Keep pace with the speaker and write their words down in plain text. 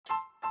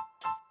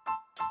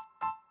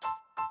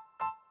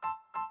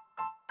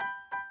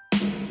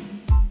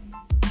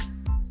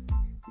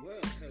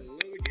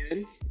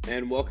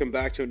and welcome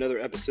back to another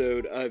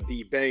episode of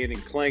the Bangin'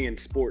 and Clangin'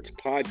 Sports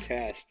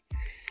Podcast.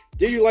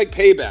 Did you like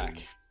Payback?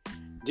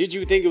 Did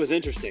you think it was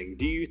interesting?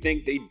 Do you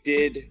think they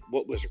did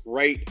what was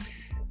right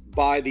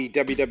by the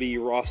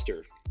WWE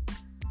roster?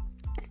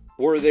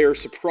 Were there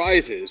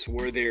surprises?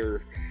 Were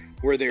there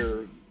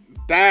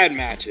bad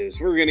matches?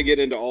 We're going to get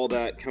into all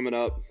that coming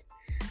up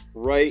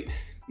right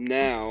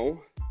now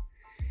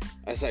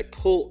as I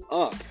pull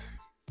up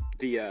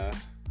the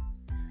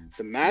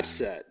match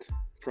set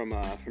from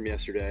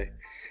yesterday.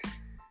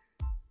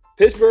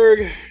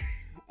 Pittsburgh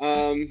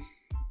was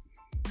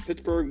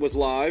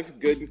live.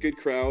 Good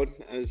crowd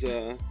as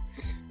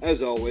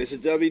always. The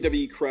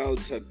WWE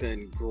crowds have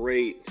been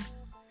great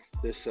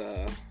this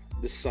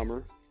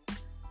summer.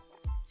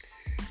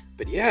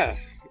 But yeah,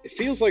 it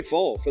feels like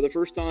fall for the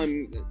first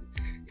time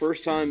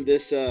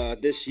this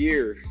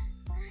year.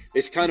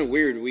 It's kind of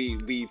weird.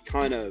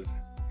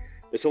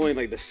 It's only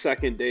like the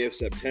second day of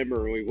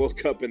September, and we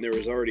woke up and there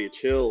was already a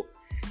chill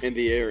in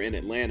the air in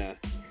Atlanta,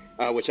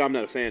 which I'm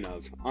not a fan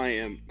of. I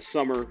am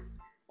summer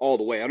all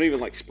the way. I don't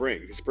even like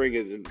spring. Spring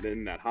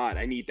isn't that hot.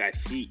 I need that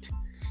heat.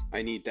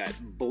 I need that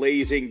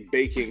blazing,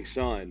 baking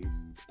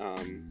sun,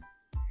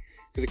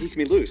 because it keeps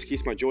me loose,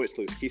 keeps my joints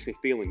loose, keeps me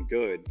feeling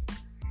good.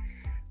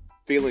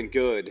 Feeling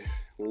good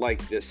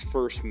like this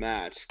first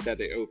match that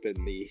they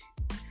opened the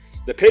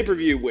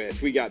pay-per-view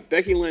with. We got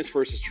Becky Lynch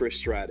versus Trish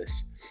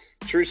Stratus.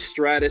 Trish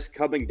Stratus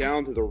coming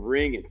down to the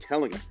ring and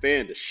telling a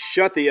fan to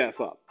shut the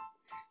F up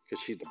because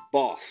she's the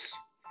boss.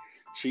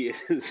 She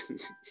is.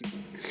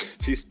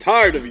 She's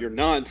tired of your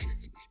nonsense.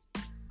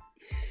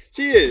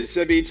 She is.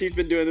 I mean, she's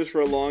been doing this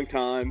for a long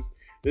time.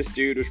 This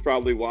dude was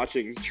probably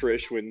watching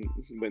Trish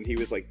when he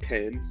was like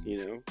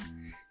 10,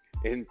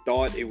 and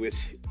thought it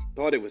was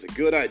a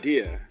good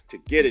idea to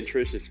get in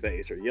Trish's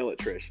face or yell at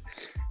Trish.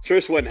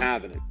 Trish wasn't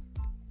having it.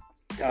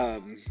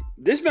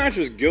 This match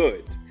was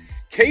good.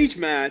 Cage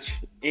match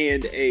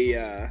and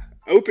a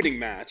opening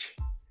match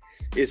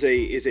is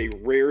a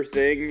rare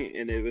thing,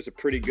 and it was a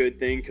pretty good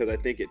thing because I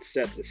think it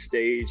set the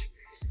stage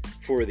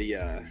for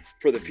the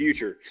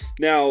future.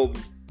 Now,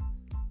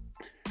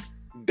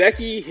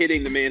 Becky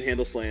hitting the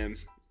manhandle slam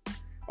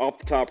off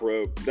the top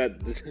rope,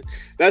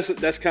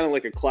 that's kind of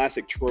like a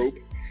classic trope.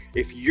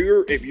 If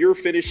your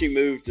finishing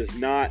move does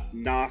not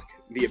knock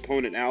the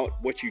opponent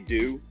out, what you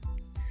do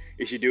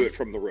is you do it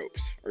from the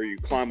ropes, or you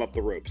climb up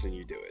the ropes and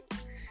you do it.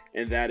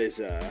 And that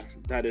is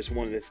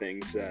one of the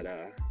things that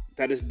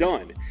is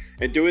done.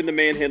 And doing the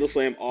manhandle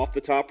slam off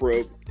the top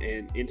rope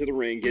and into the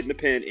ring, getting the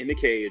pin in the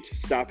cage,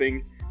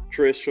 stopping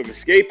Trish from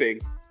escaping,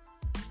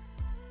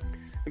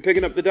 and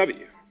picking up the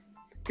W.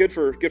 Good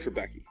for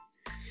Becky.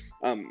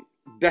 And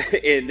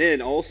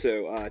then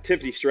also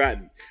Tiffany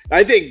Stratton.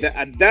 I think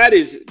that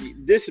is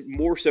this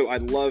more so. I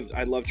love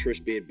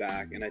Trish being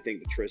back, and I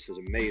think that Trish is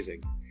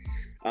amazing.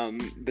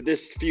 But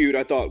this feud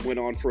I thought went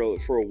on for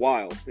a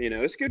while.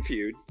 It's a good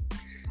feud.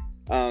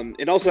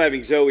 And also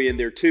having Zoe in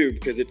there too,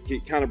 because it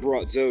kind of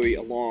brought Zoe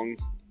along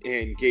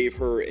and gave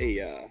her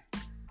an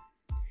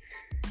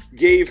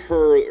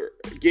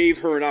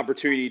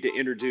opportunity to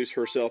introduce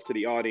herself to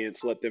the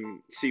audience, let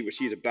them see what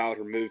she's about,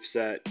 her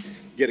moveset,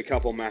 get a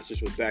couple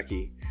matches with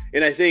Becky.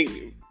 And I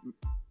think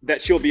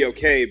that she'll be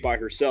okay by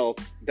herself.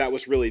 That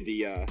was really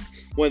the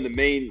one of the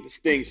main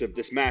things of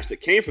this match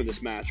that came from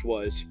this match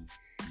was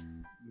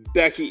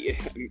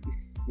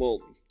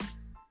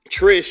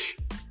Trish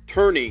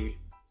turning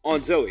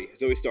on Zoe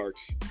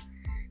Starks.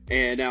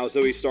 And now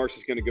Zoe Starks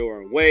is going to go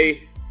her own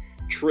way.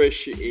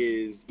 Trish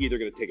is either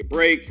going to take a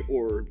break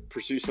or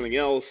pursue something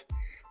else.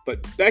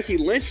 But Becky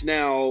Lynch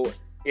now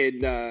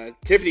and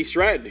Tiffany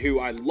Stratton, who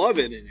I love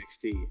in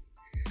NXT,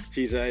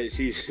 she's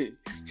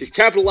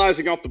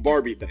capitalizing off the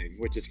Barbie thing,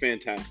 which is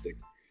fantastic.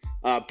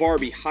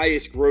 Barbie,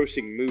 highest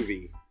grossing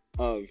movie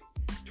of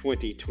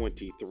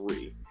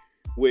 2023,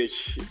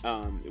 which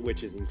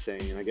is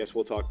insane. I guess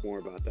we'll talk more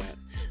about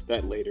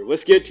that later.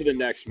 Let's get to the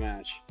next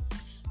match.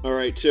 All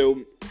right,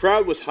 so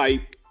crowd was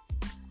hype.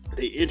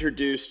 They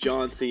introduced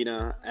John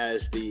Cena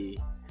as the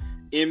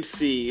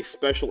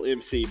special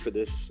MC for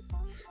this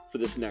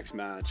next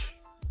match,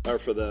 or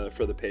for the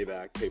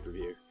Payback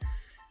pay-per-view.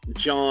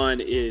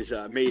 John is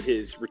made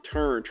his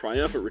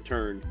triumphant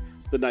return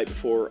the night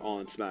before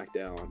on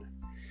SmackDown,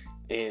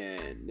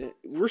 and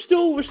we're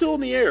still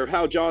in the air of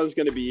how John's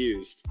going to be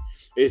used.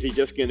 Is he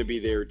just going to be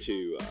there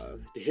to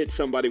hit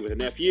somebody with an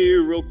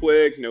FU real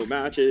quick, no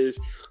matches,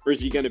 or is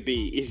he going to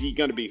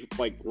be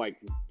like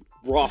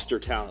roster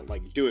talent,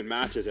 like doing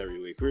matches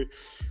every week?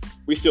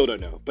 We still don't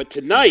know. But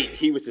tonight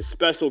he was a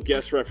special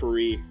guest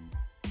referee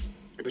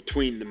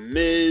between The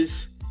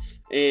Miz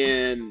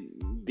and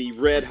the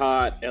Red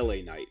Hot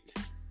LA Knight.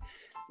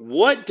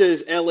 What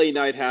does LA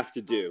Knight have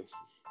to do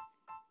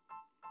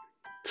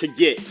to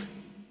get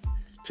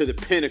to the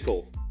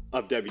pinnacle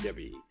of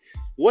WWE?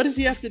 What does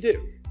he have to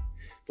do?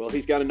 Well,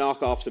 he's got to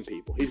knock off some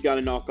people. He's got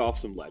to knock off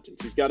some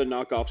legends. He's got to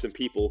knock off some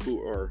people who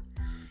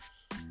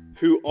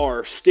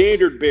are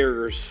standard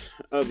bearers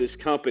of this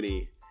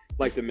company,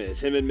 like The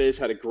Miz. Him and Miz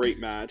had a great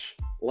match,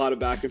 a lot of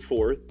back and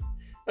forth.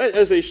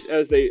 as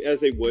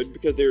they would,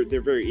 because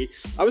they're very.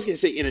 I was gonna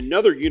say, in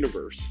another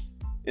universe,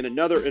 in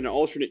an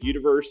alternate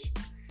universe,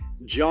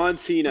 John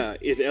Cena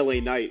is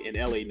LA Knight and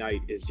LA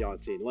Knight is John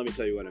Cena. Let me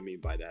tell you what I mean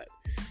by that.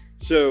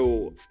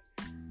 So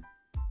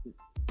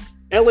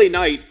LA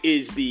Knight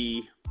is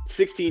the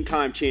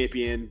 16-time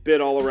champion,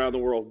 been all around the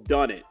world,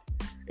 done it.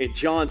 And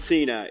John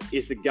Cena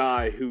is the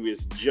guy who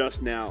is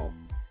just now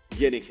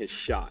getting his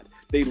shot.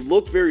 They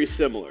look very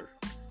similar,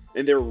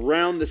 and they're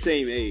around the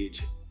same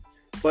age.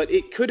 But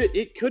it could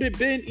have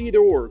been either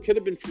or. It could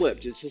have been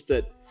flipped. It's just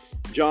that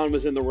John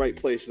was in the right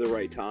place at the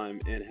right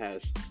time and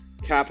has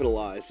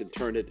capitalized and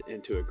turned it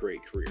into a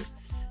great career.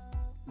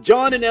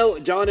 John and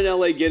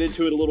LA get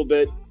into it a little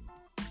bit,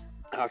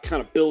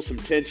 kind of build some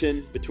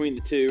tension between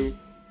the two.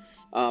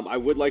 I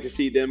would like to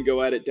see them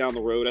go at it down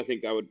the road. I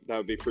think that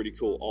would be pretty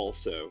cool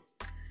also.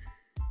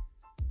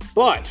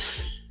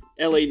 But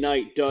LA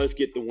Knight does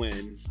get the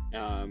win,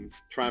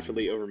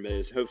 triumphantly over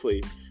Miz.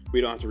 Hopefully we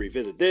don't have to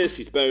revisit this.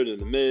 He's better than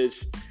the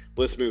Miz.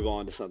 Let's move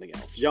on to something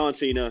else. John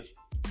Cena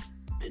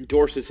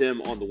endorses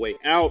him on the way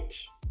out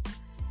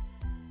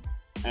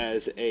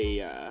as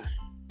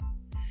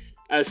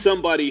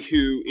somebody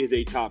who is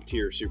a top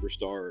tier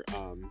superstar,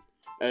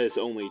 as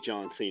only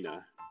John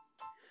Cena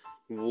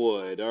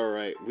would. All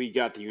right, we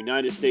got the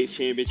United States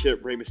Championship,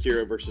 Rey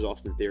Mysterio versus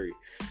Austin Theory.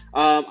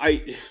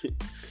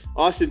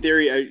 Austin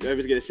Theory, I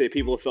was going to say,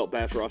 people have felt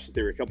bad for Austin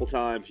Theory a couple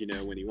times,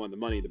 when he won the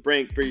Money in the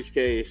Bank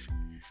briefcase,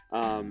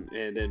 and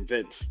then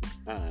Vince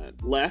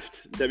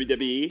left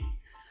WWE.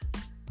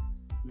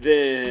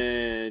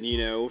 Then,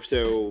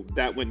 so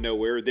that went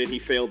nowhere. Then he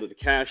failed at the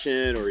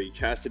cash-in, or he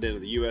cashed it into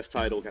the U.S.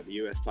 title, got the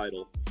U.S.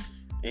 title,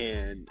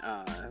 and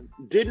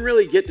didn't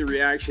really get the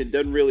reaction, he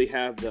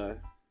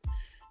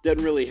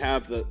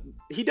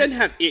doesn't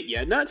have it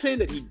yet. Not saying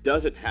that he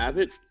doesn't have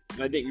it.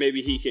 I think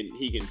maybe he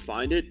can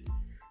find it,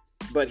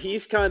 but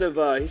he's kind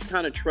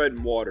of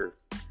treading water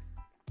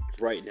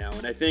right now,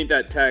 and I think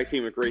that tag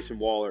team with Grayson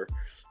Waller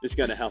is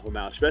going to help him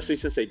out, especially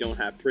since they don't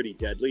have Pretty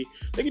Deadly.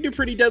 They can do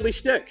Pretty Deadly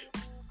stick.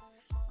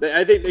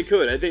 I think they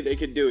could. I think they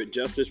could do it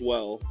just as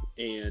well.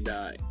 And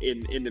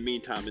in the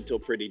meantime, until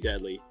Pretty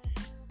Deadly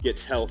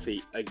gets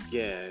healthy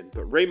again.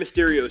 But Rey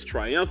Mysterio is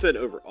triumphant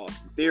over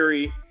Austin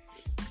Theory.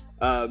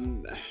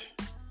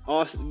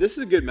 Austin, this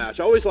is a good match.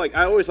 I always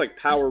like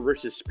power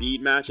versus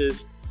speed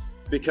matches,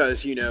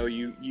 because you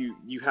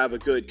have a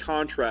good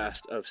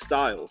contrast of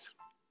styles.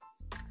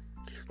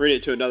 We're gonna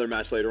get to another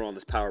match later on,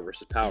 this power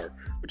versus power,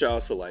 which I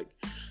also like.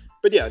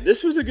 But yeah,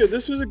 this was a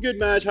good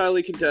match,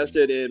 highly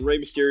contested, and Rey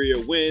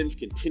Mysterio wins,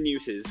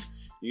 continues his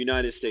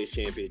United States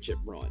Championship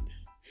run.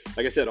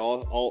 Like I said,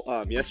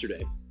 all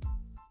yesterday,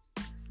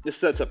 this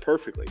sets up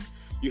perfectly.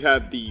 You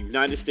have the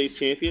United States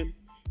Champion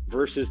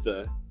versus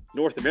the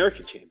North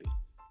American Champion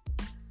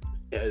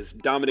as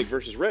Dominic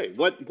versus Rey.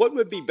 What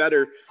would be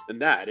better than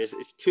that?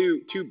 It's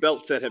two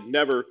belts that have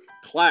never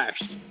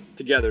clashed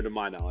together, to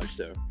my knowledge.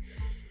 So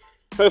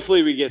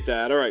hopefully we get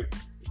that. All right.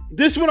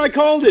 This one I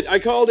called it. I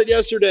called it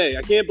yesterday.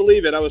 I can't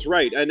believe it. I was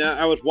right. And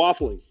I was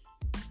waffling.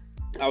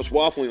 On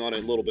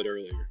it a little bit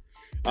earlier.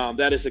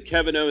 That is the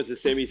Kevin Owens and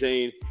Sami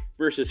Zayn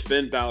versus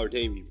Finn Balor,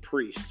 Damian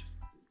Priest.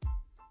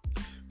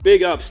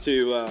 Big ups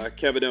to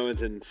Kevin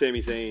Owens and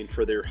Sami Zayn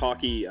for their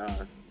hockey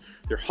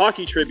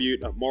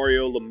tribute of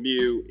Mario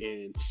Lemieux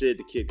and Sid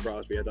the Kid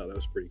Crosby. I thought that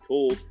was pretty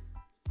cool.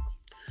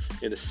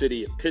 In the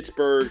city of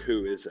Pittsburgh,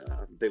 who is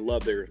they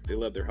love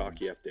their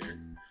hockey up there.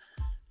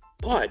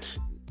 But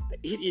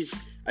it is,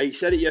 I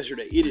said it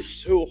yesterday, it is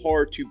so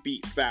hard to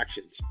beat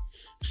factions,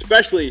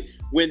 especially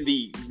when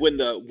the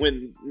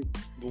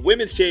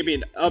women's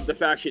champion of the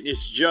faction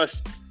is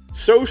just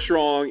so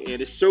strong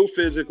and is so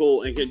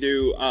physical and can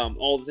do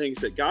all the things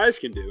that guys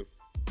can do.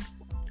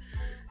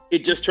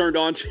 It just turned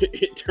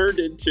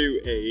into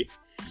a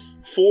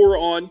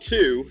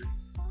 4-on-2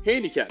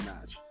 handicap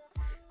match,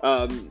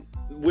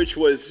 which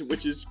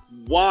is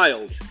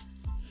wild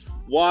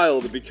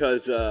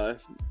because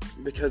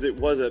it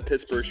was a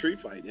Pittsburgh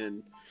street fight,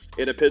 and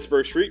in a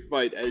Pittsburgh street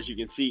fight, as you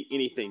can see,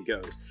 anything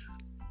goes.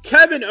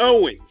 Kevin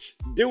Owens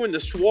doing the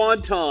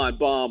Swanton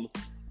bomb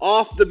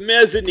off the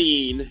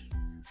mezzanine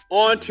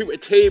onto a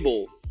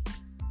table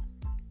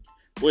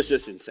was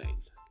just insane.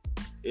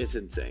 It's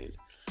insane.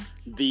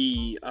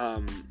 The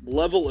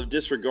level of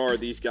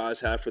disregard these guys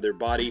have for their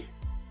body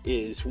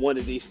is one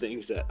of these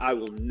things that I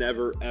will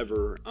never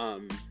ever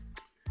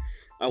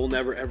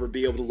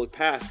be able to look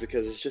past,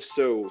 because it's just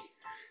so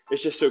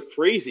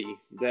crazy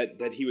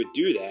that he would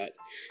do that,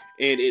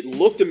 and it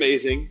looked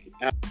amazing.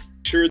 I'm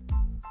sure.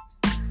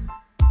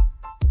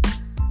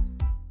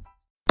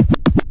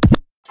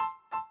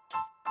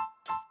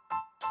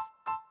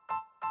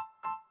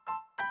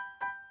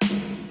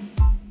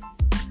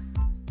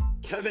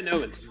 Kevin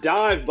Owens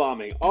dive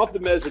bombing off the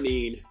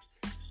mezzanine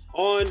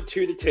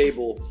onto the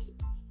table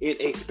in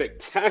a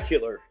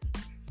spectacular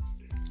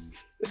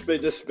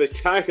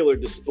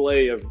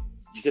display of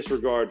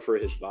disregard for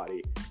his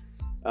body.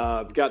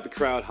 Got the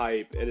crowd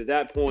hype, and at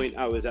that point,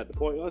 I was like,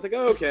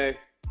 oh, okay,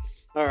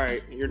 all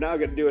right, you're now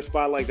going to do a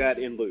spot like that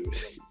and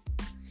lose.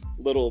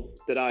 Little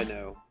did I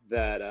know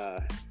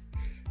that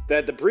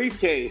that the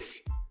briefcase,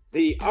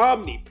 the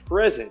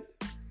omnipresent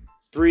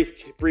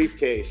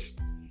briefcase,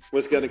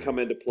 was going to come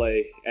into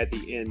play at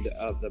the end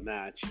of the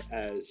match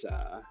as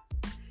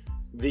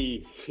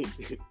the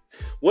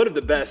one of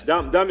the best.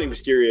 Dominic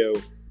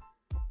Mysterio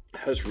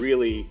has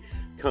really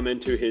come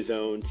into his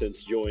own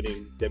since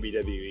joining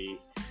WWE,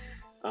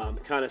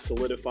 kind of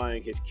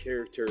solidifying his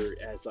character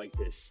as like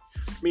this.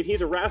 I mean,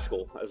 he's a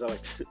rascal, as I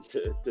like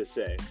to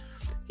say.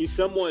 He's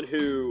someone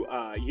who,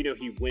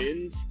 he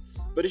wins,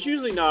 but it's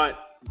usually not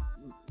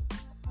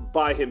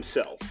by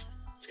himself.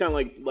 It's kind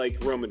of like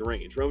Roman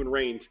Reigns. Roman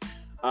Reigns,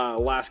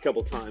 last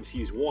couple times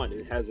he's won,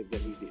 it hasn't been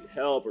he's needed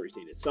help or he's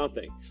needed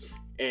something.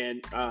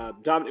 And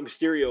Dominic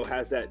Mysterio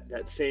has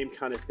that same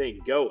kind of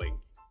thing going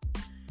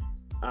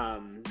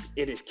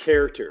in his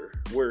character,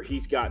 where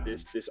he's got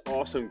this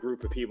awesome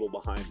group of people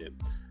behind him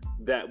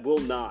that will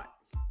not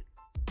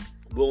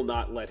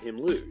let him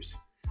lose.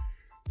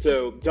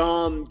 So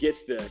Dom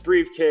gets the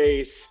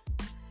briefcase,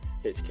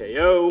 hits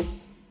KO,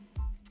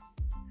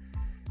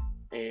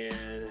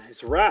 and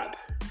it's a wrap.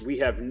 We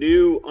have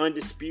new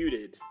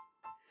undisputed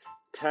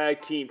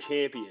tag team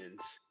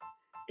champions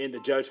in the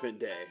Judgment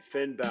Day,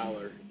 Finn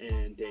Balor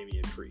and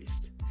Damian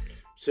Priest.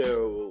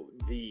 So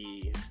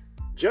the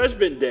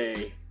Judgment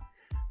Day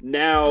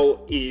now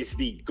is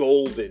the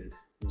golden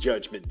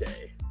Judgment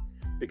Day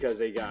because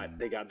they got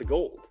the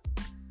gold.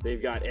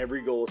 They've got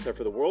every gold except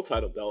for the world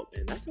title belt,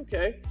 and that's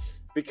okay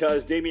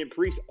because Damian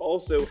Priest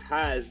also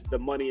has the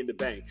Money in the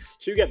Bank.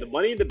 So you got the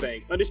Money in the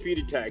Bank,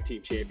 undisputed tag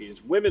team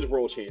champions, women's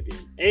world champion,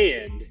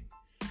 and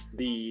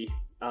the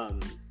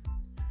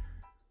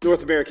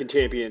North American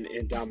champion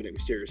in Dominic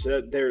Mysterio. So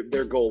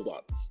they're gold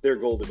up. They're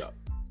golded up.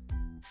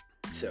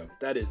 So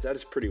that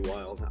is pretty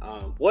wild.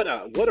 What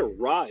a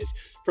rise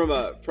from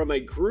a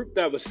group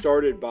that was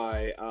started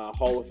by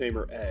Hall of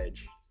Famer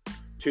Edge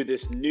to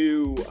this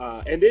new,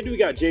 and then we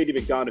got JD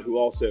McDonough, who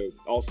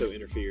also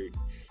interfered.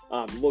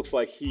 Looks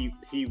like he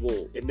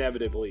will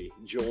inevitably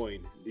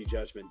join the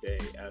Judgment Day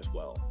as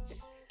well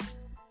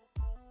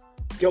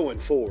going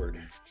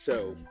forward.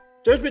 So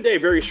Judgment Day,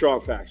 very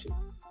strong faction.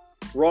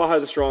 Raw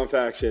has a strong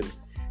faction,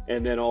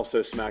 and then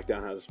also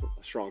SmackDown has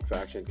a strong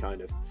faction,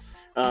 kind of.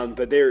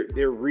 But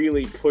they're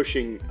really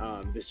pushing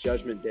this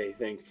Judgment Day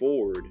thing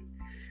forward,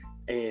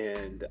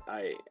 and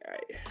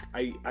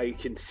I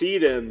can see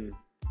them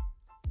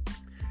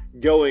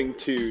going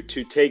to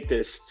take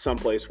this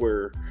someplace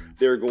where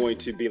they're going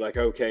to be like,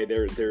 okay,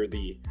 they're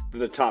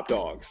the top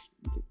dogs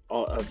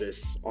of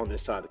this on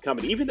this side of the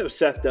company, even though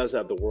Seth does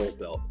have the world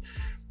belt.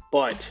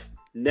 But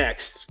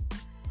next,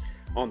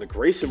 on the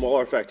Grayson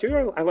Waller effect,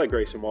 too, I like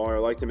Grayson Waller. I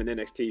liked him in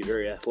NXT.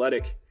 Very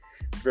athletic,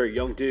 very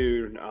young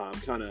dude,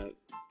 kind of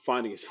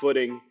finding his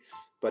footing.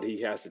 But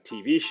he has the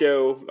TV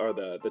show or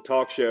the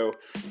talk show.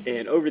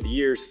 And over the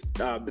years,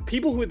 the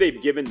people who they've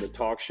given the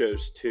talk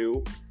shows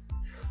to,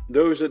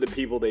 those are the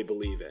people they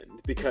believe in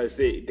because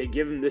they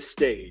give them this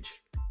stage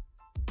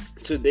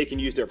so they can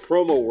use their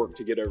promo work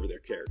to get over their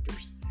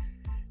characters.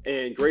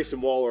 And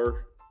Grayson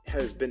Waller effect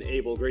has been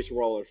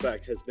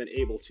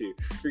able to,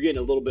 you're getting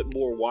a little bit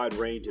more wide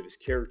range of his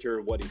character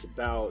and what he's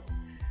about.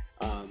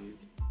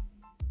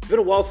 It's been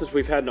a while since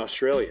we've had an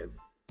Australian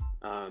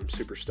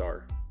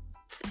superstar.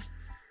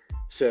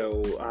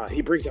 So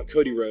he brings out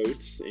Cody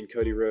Rhodes, and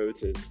Cody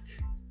Rhodes is,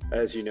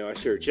 as you know, I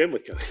share a gym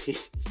with Cody.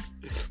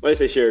 When I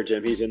say share a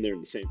gym, he's in there at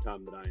the same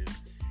time that I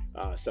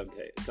am.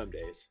 Some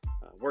days,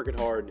 working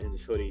hard in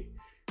his hoodie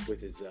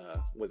with his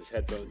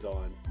headphones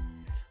on.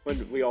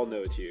 When we all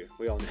know it's you,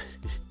 we all know.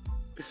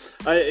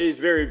 He's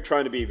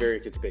trying to be very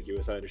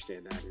conspicuous. I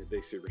understand that. He's a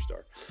big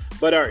superstar.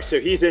 But all right, so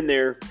he's in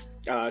there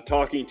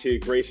talking to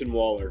Grayson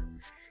Waller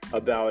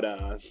about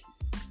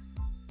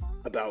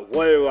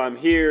what I'm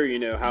here. You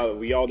know how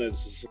we all know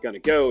this is going to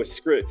go. It's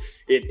script.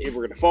 We're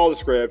going to follow the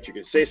script. You're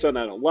going to say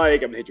something I don't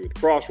like. I'm going to hit you with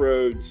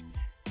crossroads.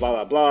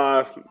 Blah blah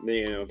blah.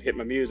 Hit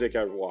my music.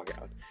 I walk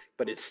out.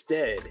 But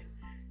instead,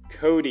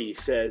 Cody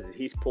says that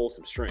he's pulled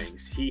some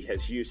strings. He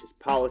has used his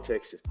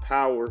politics, his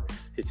power,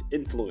 his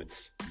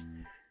influence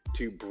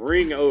to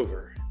bring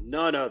over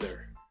none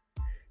other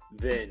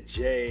than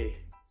Jey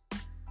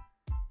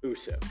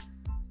Uso.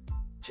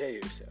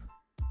 Jey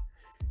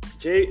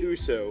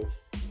Uso,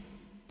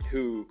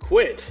 who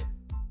quit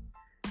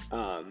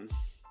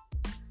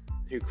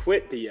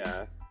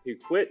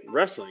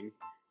wrestling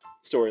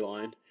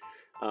storyline,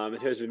 and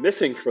has been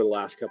missing for the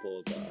last couple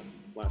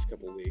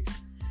of weeks,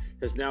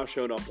 has now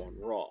shown up on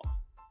Raw,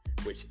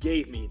 which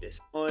gave me this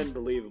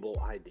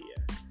unbelievable idea.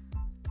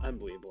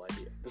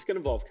 This can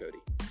involve Cody.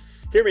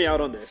 Hear me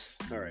out on this.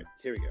 All right,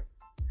 here we go.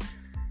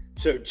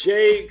 So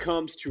Jey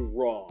comes to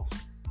Raw.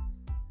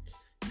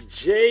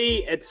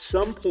 Jey, at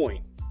some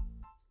point,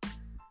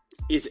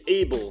 is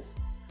able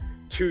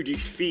to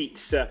defeat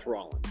Seth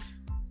Rollins.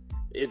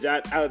 Is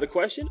that out of the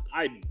question?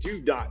 I do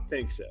not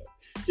think so.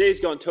 Jey's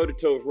gone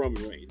toe-to-toe with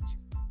Roman Reigns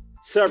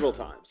several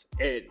times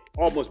and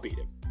almost beat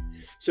him.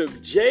 So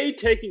Jey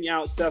taking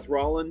out Seth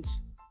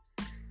Rollins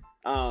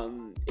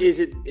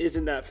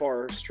isn't that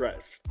far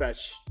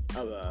fetch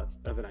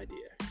of an idea.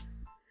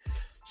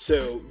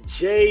 So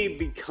Jey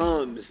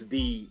becomes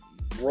the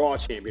Raw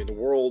champion, the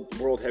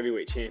world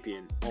heavyweight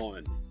champion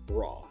on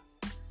Raw.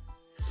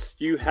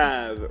 You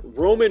have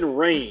Roman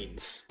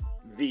Reigns,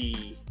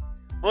 the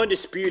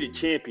undisputed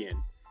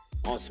champion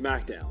on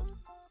SmackDown.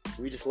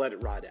 We just let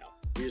it ride out.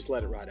 We just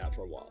let it ride out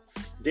for a while.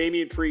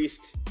 Damian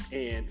Priest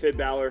and Finn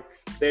Balor,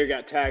 they've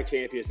got tag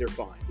champions. They're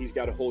fine. He's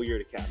got a whole year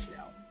to cash it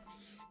out.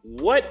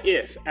 What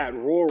if at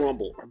Royal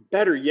Rumble, or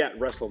better yet,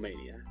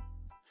 WrestleMania,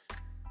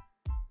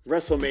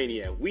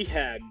 we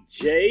had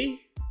Jey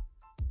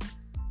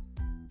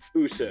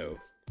Uso,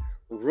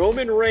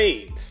 Roman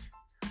Reigns,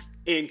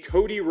 and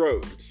Cody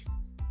Rhodes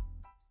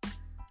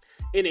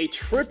in a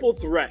triple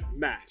threat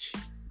match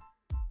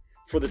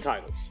for the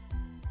titles.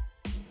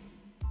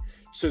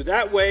 So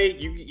that way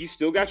you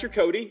still got your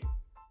Cody,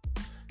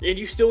 and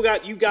you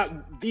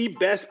got the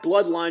best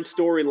bloodline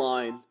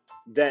storyline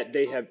that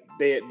they have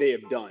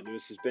done.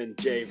 This has been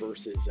Jey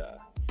versus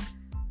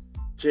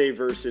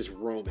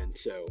Roman.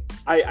 So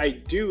I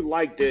do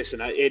like this,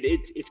 and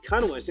it's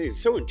kind of one of those things.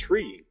 It's so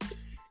intriguing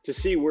to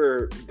see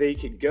where they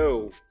could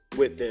go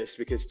with this,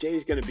 because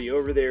Jay's going to be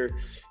over there.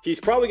 He's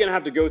probably going to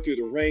have to go through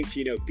the ranks,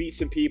 beat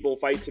some people,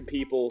 fight some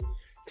people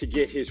to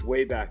get his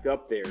way back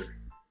up there.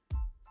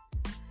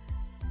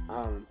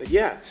 But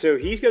yeah, so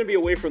he's going to be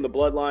away from the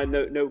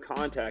bloodline, no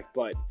contact.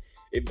 But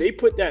if they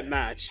put that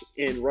match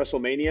in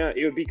WrestleMania,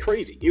 it would be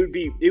crazy.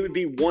 It would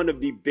be one of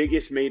the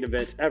biggest main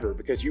events ever,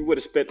 because you would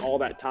have spent all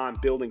that time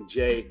building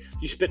Jey.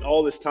 You spent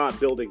all this time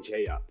building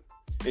Jey up,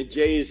 and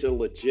Jey is a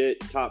legit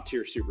top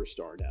tier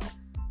superstar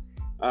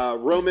now.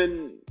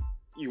 Roman,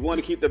 you want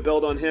to keep the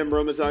belt on him.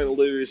 Roman's not going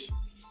to lose.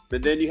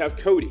 But then you have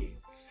Cody.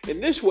 In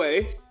this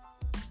way,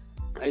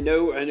 I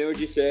know what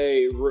you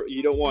say.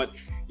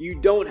 You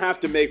don't have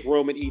to make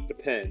Roman eat the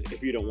pen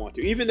if you don't want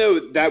to. Even though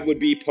that would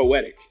be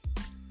poetic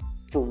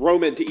for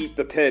Roman to eat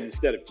the pen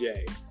instead of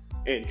Jey,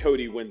 and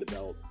Cody win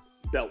the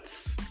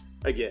belts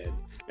again.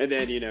 And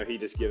then he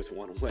just gives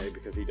one away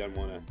because he doesn't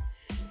want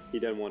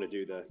to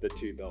do the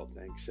 2 belt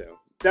thing. So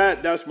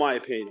that's my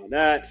opinion on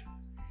that.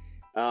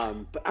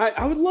 But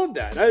I would love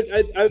that.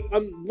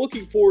 I'm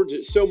looking forward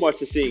so much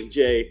to seeing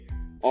Jey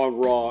on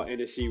Raw and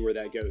to see where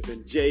that goes.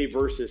 And Jey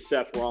versus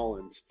Seth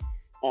Rollins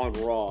on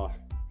Raw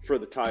for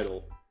the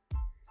title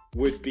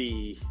would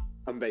be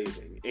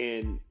amazing.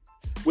 And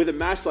with a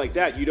match like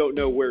that, you don't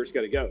know where it's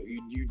going to go.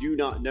 You do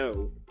not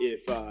know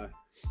if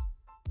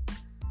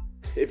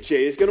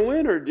Jey is going to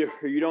win, or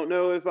you don't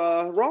know if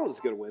Rollins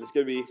is going to win. It's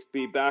going to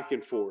be back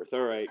and forth.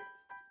 All right.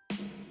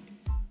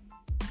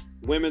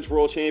 Women's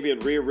World Champion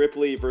Rhea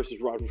Ripley versus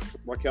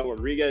Raquel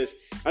Rodriguez.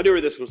 I knew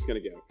where this was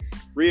going to go.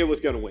 Rhea was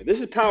going to win. This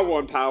is power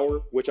on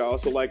power, which I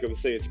also like. I'm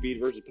saying speed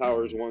versus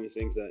power is one of the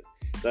things that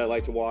I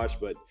like to watch.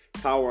 But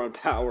power on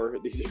power,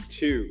 these are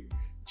two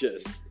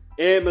just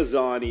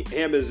Amazonian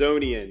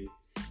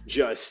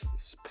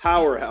just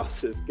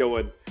powerhouses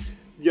going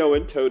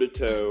toe to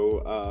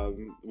toe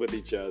with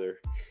each other.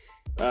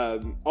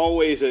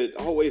 Always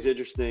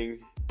interesting.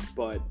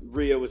 But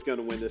Rhea was going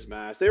to win this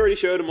match. They already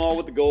showed them all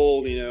with the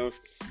gold.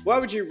 Why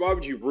would you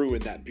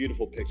ruin that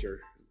beautiful picture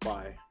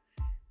by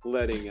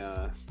letting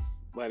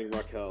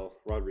Raquel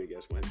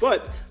Rodriguez win?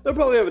 But they'll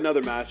probably have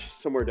another match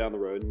somewhere down the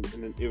road,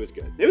 and it was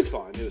good. It was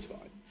fine.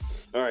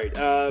 All right.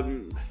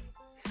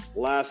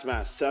 Last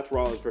match: Seth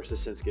Rollins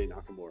versus Shinsuke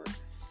Nakamura.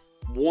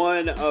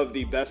 One of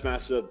the best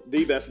matches of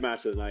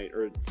the night,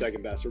 or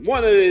second best, or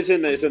one that is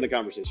in the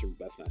conversation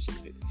for best match of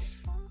the night.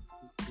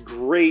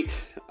 Great,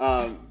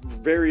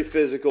 very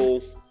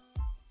physical,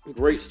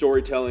 great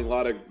storytelling, a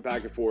lot of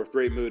back and forth,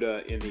 great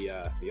Muda in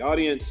the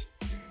audience,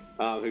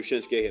 who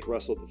Shinsuke had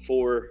wrestled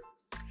before.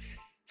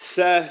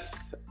 Seth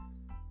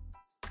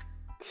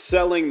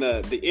selling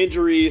the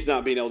injuries,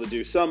 not being able to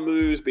do some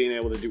moves, being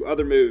able to do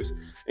other moves,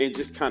 and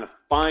just kind of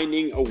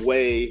finding a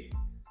way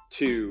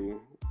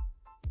to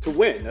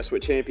win. That's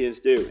what champions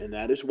do, and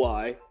that is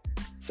why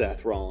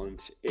Seth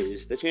Rollins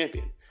is the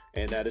champion.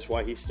 And that is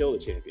why he's still the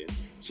champion.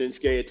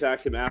 Shinsuke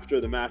attacks him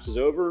after the match is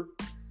over.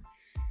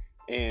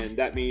 And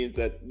that means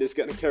that it's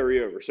going to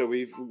carry over. So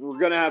we're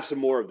going to have some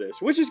more of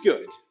this, which is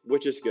good.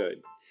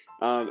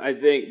 I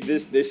think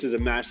this is a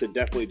match that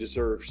definitely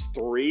deserves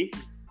 3.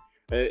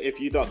 If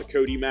you thought the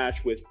Cody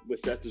match with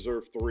Seth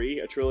deserved 3,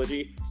 a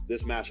trilogy,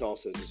 this match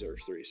also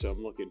deserves 3. So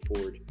I'm looking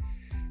forward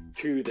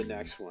to the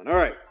next one. All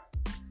right.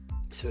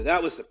 So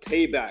that was the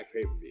Payback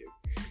pay-per-view.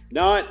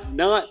 Not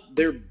a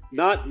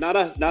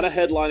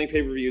headlining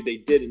pay-per-view. They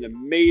did an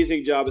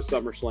amazing job at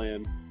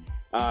SummerSlam.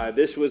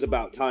 This was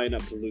about tying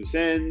up some loose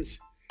ends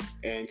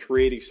and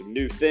creating some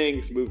new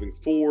things moving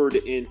forward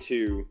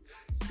into.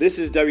 This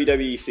is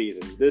WWE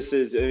season.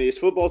 It's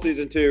football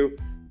season too,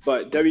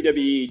 but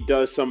WWE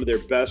does some of their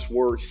best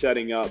work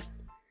setting up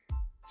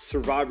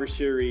Survivor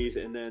Series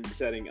and then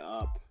setting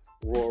up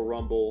Royal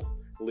Rumble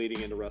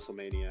leading into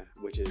WrestleMania,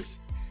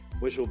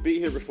 which will be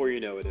here before you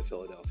know it in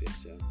Philadelphia.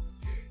 So.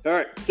 All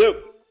right, so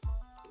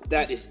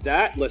that is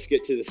that. Let's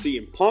get to the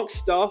CM Punk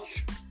stuff,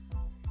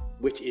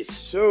 which is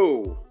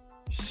so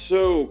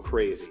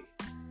crazy.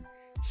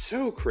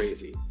 So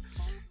crazy.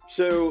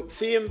 So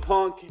CM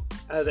Punk,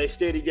 as I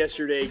stated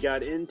yesterday,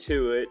 got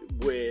into it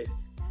with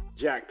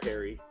Jack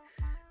Perry.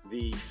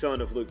 the son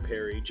of Luke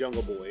Perry,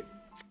 Jungle Boy,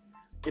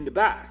 in the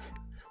back.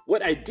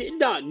 What I did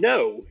not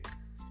know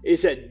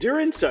is that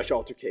during such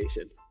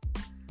altercation,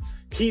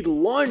 he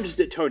lunged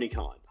at Tony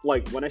Khan.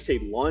 Like, when I say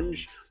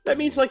lunge, that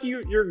means like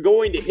you're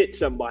going to hit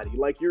somebody.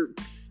 Like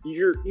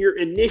you're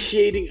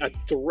initiating a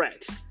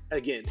threat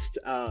against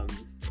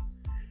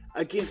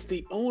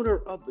the owner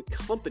of the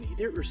company.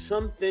 There are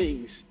some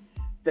things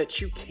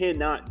that you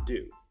cannot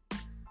do.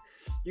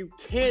 You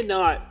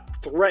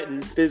cannot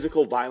threaten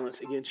physical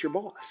violence against your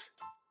boss.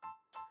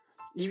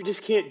 You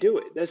just can't do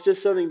it. That's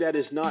just something that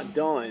is not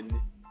done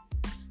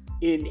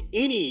in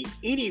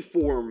any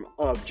form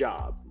of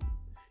job.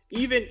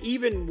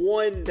 Even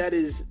one that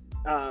is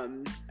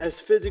as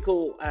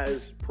physical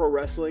as pro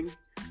wrestling,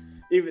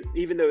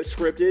 even though it's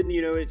scripted,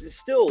 it's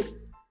still,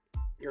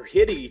 you're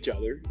hitting each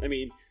other. I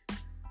mean,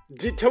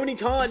 did Tony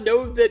Khan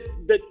know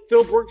that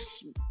Phil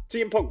Brooks,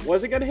 CM Punk,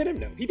 wasn't going to hit him?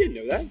 No, he didn't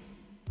know that.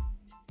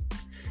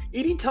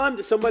 Anytime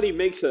that somebody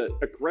makes an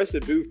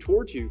aggressive move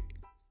towards you,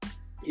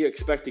 you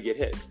expect to get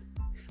hit.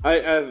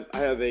 I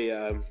have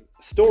a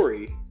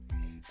story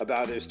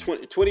about this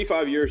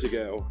 25 years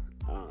ago.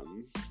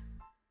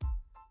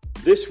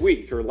 This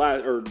week, 2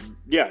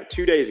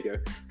 days ago,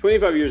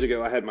 25 years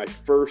ago, I had my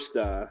first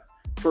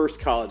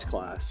college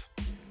class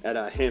at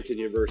Hampton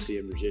University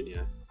in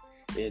Virginia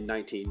in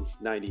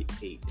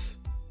 1998.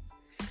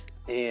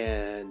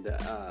 And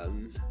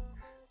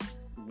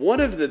one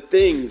of the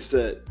things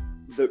that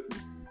the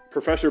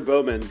Professor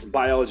Bowman,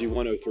 Biology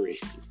 103,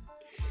 it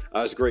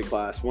was a great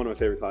class, one of my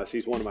favorite classes.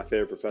 He's one of my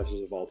favorite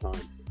professors of all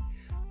time.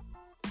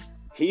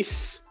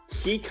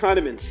 He kind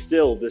of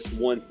instilled this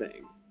one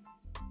thing.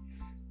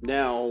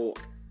 Now,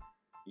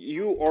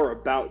 you are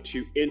about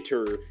to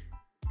enter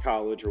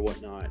college or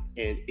whatnot,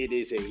 and it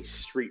is a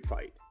street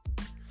fight.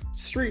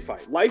 Street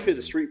fight. Life is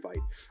a street fight.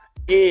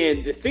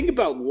 And the thing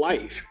about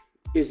life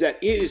is that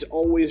it is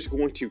always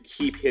going to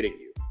keep hitting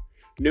you.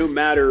 No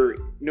matter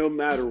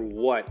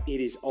what,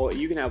 it is all.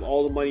 You can have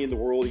all the money in the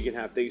world, you can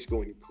have things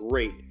going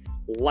great.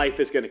 Life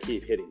is going to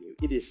keep hitting you.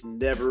 It is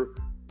never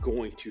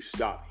going to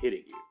stop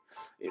hitting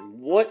you. And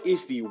what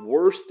is the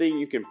worst thing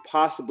you can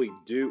possibly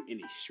do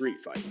in a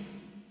street fight?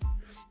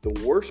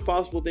 The worst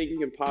possible thing you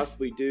can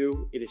possibly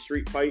do in a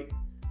street fight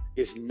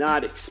is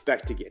not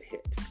expect to get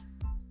hit,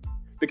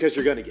 because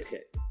you're going to get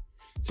hit.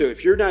 So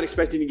if you're not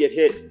expecting to get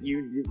hit,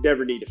 you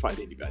never need to fight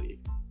anybody,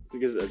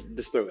 because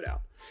just throw it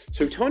out.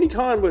 So Tony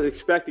Khan was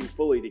expecting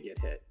fully to get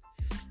hit,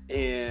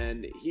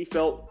 and he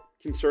felt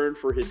concerned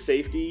for his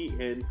safety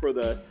and for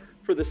the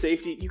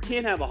safety. You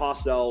can't have a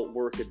hostile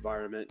work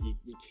environment.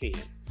 You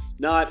can't.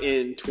 Not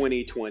in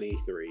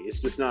 2023. It's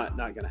just not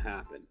going to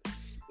happen.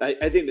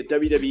 I think that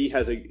WWE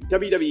has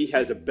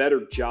a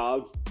better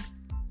job,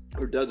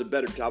 or does a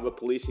better job of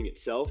policing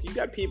itself. You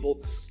got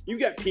people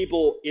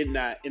in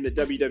the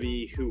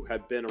WWE who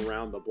have been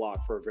around the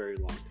block for a very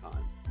long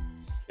time,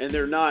 and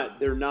they're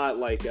not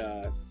like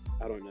I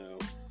don't know,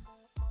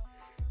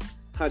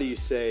 how do you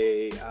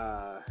say,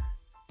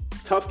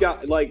 tough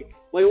guy. Like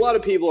a lot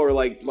of people are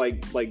like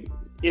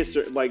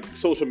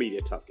social media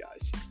tough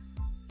guys.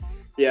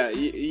 Yeah,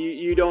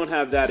 you don't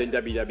have that in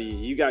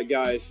WWE. You got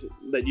guys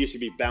that used to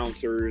be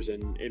bouncers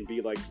and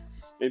be like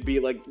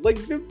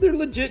they're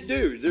legit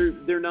dudes.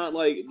 They're not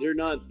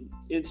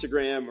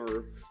Instagram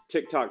or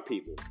TikTok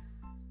people.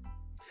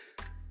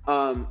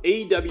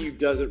 AEW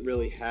doesn't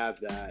really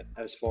have that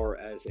as far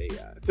as a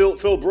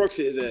Phil Brooks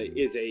is a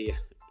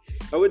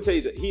I wouldn't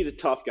say he's a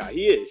tough guy.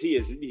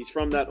 He's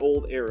from that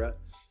old era,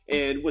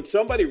 and when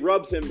somebody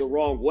rubs him the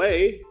wrong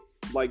way,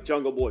 like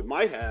Jungle Boy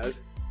might have,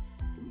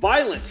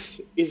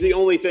 violence is the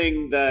only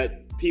thing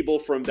that people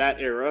from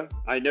that era,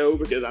 I know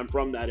because I'm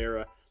from that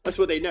era, that's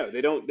what they know.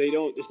 They don't,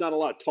 it's not a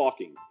lot of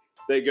talking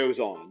that goes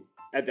on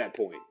at that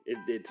point.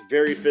 It's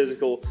very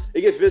physical. It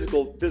gets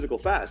physical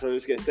fast. So I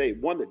was going to say,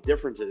 one of the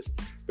differences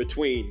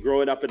between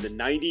growing up in the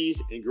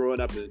 90s and growing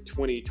up in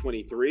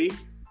 2023,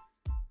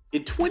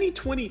 in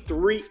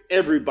 2023,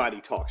 everybody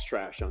talks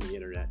trash on the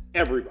internet.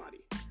 Everybody.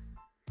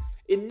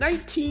 In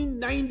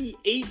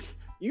 1998,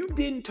 you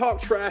didn't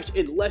talk trash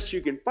unless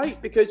you can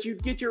fight, because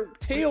you'd get your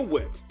tail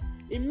whipped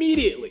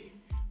immediately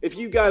if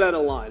you got out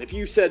of line. If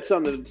you said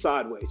something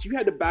sideways, you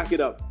had to back it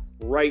up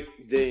right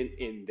then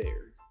and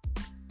there.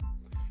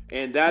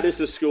 And that is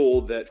the school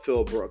that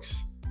Phil Brooks,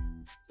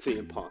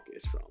 CM Punk,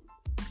 is from.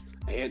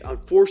 And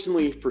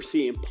unfortunately for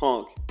CM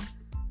Punk,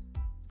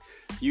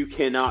 you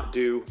cannot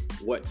do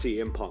what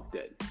CM Punk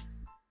did.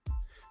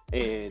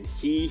 And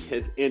he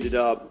has ended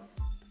up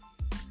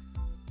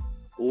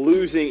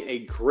losing a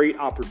great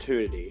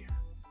opportunity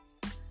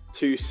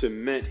to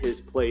cement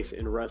his place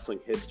in wrestling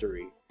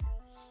history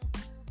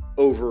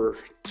over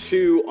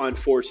two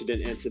unfortunate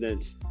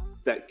incidents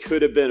that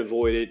could have been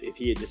avoided if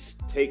he had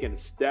just taken a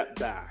step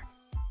back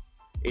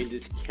and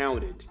just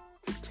counted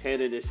to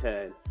 10 in his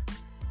head,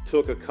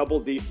 took a couple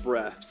deep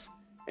breaths,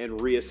 and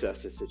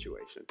reassessed the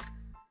situation.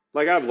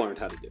 Like I've learned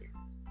how to do.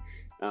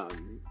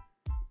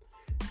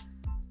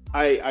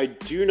 I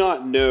do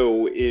not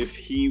know if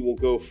he will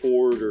go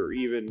forward or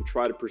even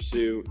try to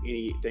pursue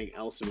anything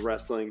else in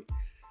wrestling.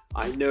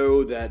 I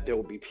know that there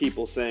will be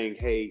people saying,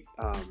 hey,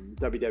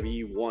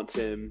 WWE wants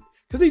him.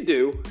 Because they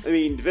do. I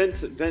mean,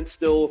 Vince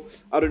still,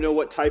 I don't know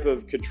what type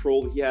of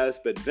control he has,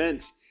 but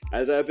Vince,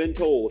 as I've been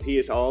told, he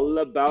is all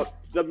about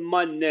the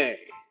money.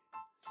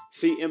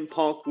 CM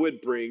Punk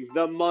would bring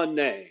the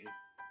money.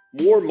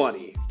 More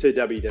money to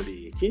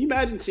WWE. Can you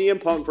imagine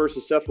CM Punk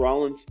versus Seth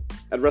Rollins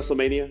at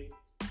WrestleMania?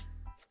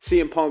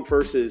 CM Punk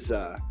versus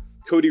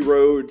Cody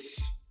Rhodes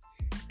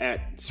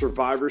at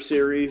Survivor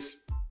Series?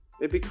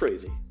 It'd be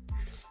crazy.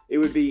 It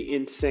would be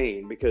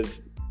insane because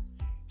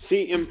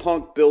CM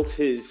Punk built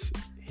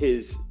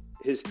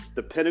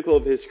the pinnacle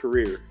of his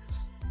career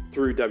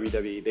through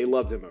WWE. They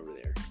loved him over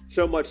there.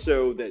 So much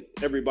so that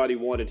everybody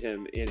wanted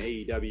him in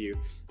AEW,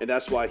 and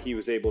that's why he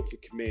was able to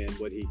command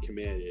what he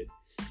commanded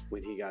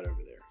when he got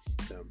over there.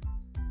 So,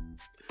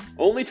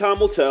 only time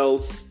will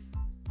tell.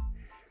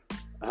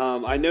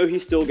 I know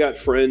he's still got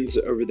friends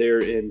over there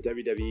in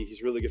WWE.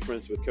 He's really good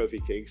friends with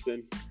Kofi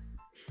Kingston.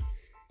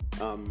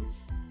 And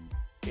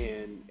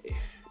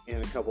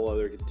a couple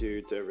other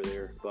dudes over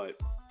there, but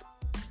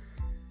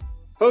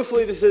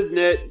hopefully this isn't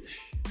it.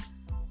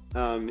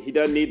 He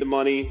doesn't need the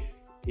money.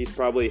 He's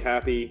probably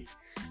happy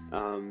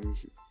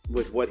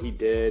with what he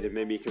did, and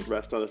maybe he can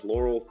rest on his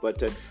laurel. But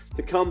to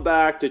come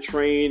back, to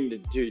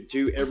train, to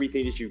do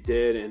everything that you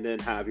did, and then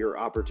have your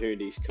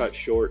opportunities cut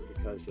short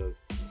because of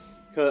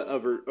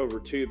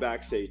over two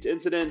backstage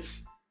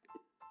incidents,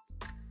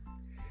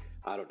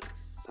 I don't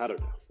know.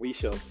 We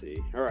shall see.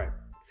 All right.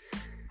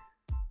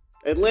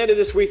 Atlanta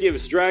this weekend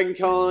was Dragon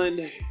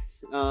Con.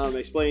 I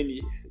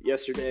explained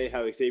yesterday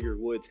how Xavier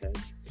Woods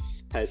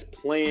has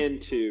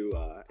planned to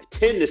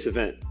attend this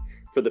event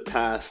for the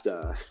past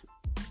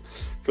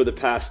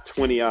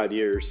 20 odd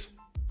years.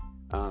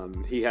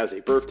 He has a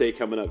birthday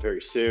coming up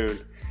very soon,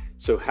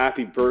 so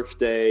happy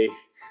birthday,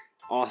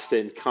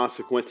 Austin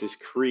Consequences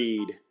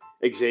Creed,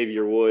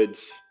 Xavier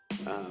Woods.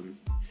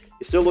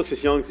 He still looks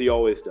as young as he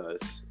always did.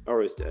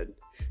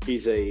 He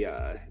is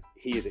a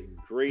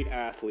great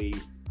athlete.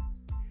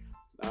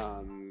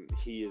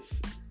 He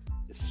is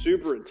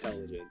super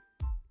intelligent,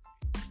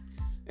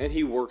 and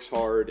he works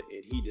hard,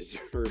 and he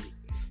deserves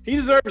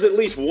at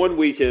least one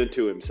weekend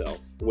to himself,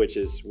 which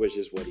is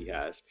what he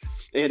has.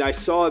 And I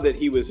saw that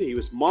he was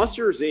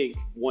Monsters Inc.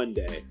 one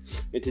day,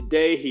 and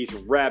today he's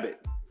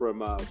Rabbit from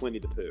Winnie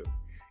the Pooh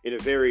in a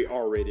very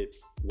R-rated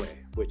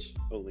way, which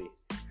only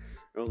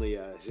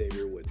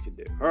Xavier Woods can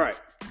do. All right,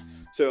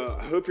 so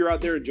I hope you're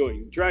out there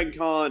enjoying Dragon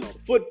Con, all the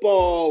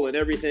football and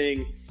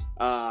everything.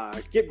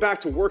 Get back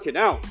to working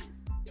out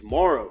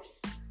tomorrow.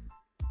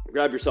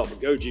 Grab yourself a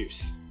Go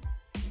Juice.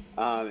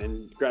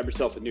 And grab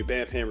yourself a new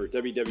BAMF hammer,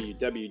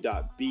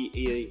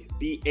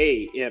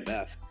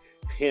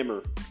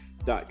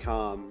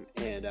 www.bamfhammer.com,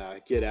 and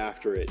get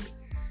after it.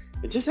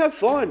 And just have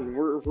fun.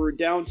 We're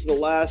down to the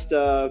last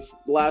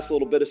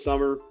little bit of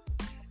summer.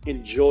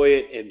 Enjoy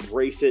it,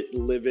 embrace it,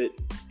 live it,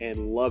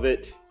 and love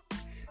it.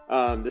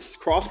 This is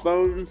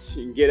Crossbones.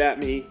 You can get at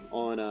me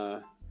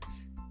on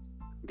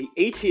the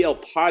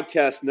ATL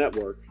Podcast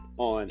Network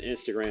on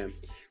Instagram,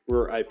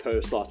 where I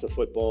post lots of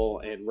football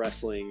and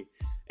wrestling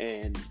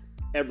and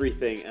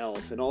everything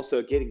else. And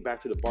also getting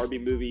back to the Barbie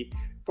movie.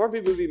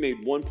 Barbie movie made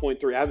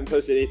 1.3. I haven't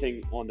posted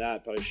anything on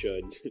that, but I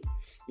should.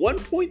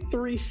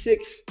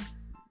 $1.36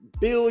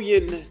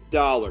 billion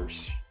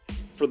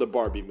for the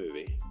Barbie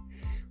movie,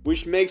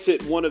 which makes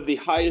it one of the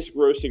highest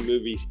grossing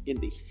movies in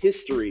the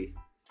history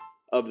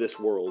of this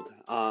world.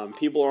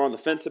 People are on the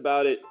fence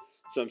about it.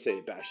 Some say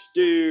it bashes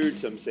dude.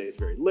 Some say it's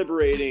very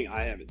liberating.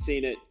 I haven't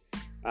seen it.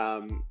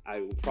 I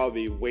will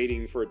probably be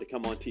waiting for it to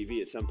come on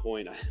TV at some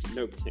point. I have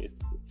no plans.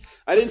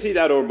 I didn't see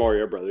that or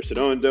Mario Brothers, so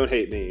don't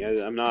hate me.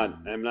 I'm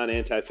not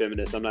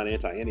anti-feminist. I'm not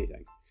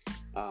anti-anything.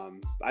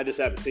 I just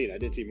haven't seen it. I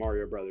didn't see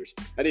Mario Brothers.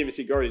 I didn't even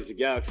see Guardians of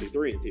the Galaxy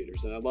 3 in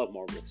theaters, and I love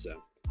Marvel,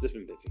 so just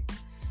been busy.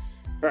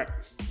 All right.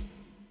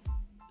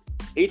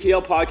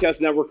 ATL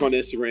Podcast Network on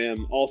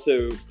Instagram.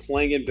 Also,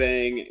 Clang and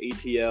Bang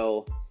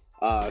ATL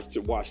to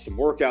watch some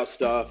workout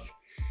stuff.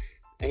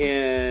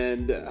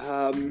 And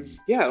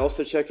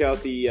also check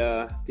out the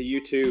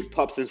YouTube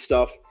Pups and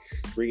Stuff,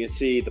 where you can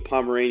see the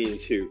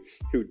Pomeranians who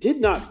did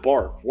not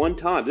bark one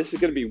time. This is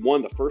going to be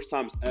one of the first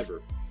times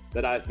ever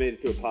that I've made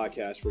it to a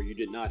podcast where you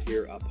did not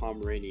hear a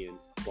Pomeranian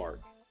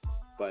bark.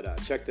 But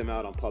check them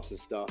out on Pups and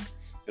Stuff,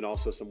 and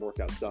also some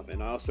workout stuff.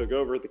 And I also go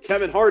over the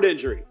Kevin Hart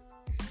injury,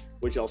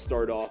 which I'll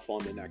start off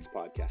on the next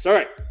podcast. All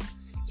right,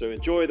 so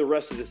enjoy the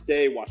rest of this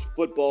day. Watch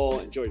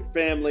football. Enjoy your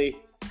family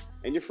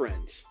and your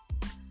friends.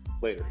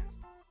 Later.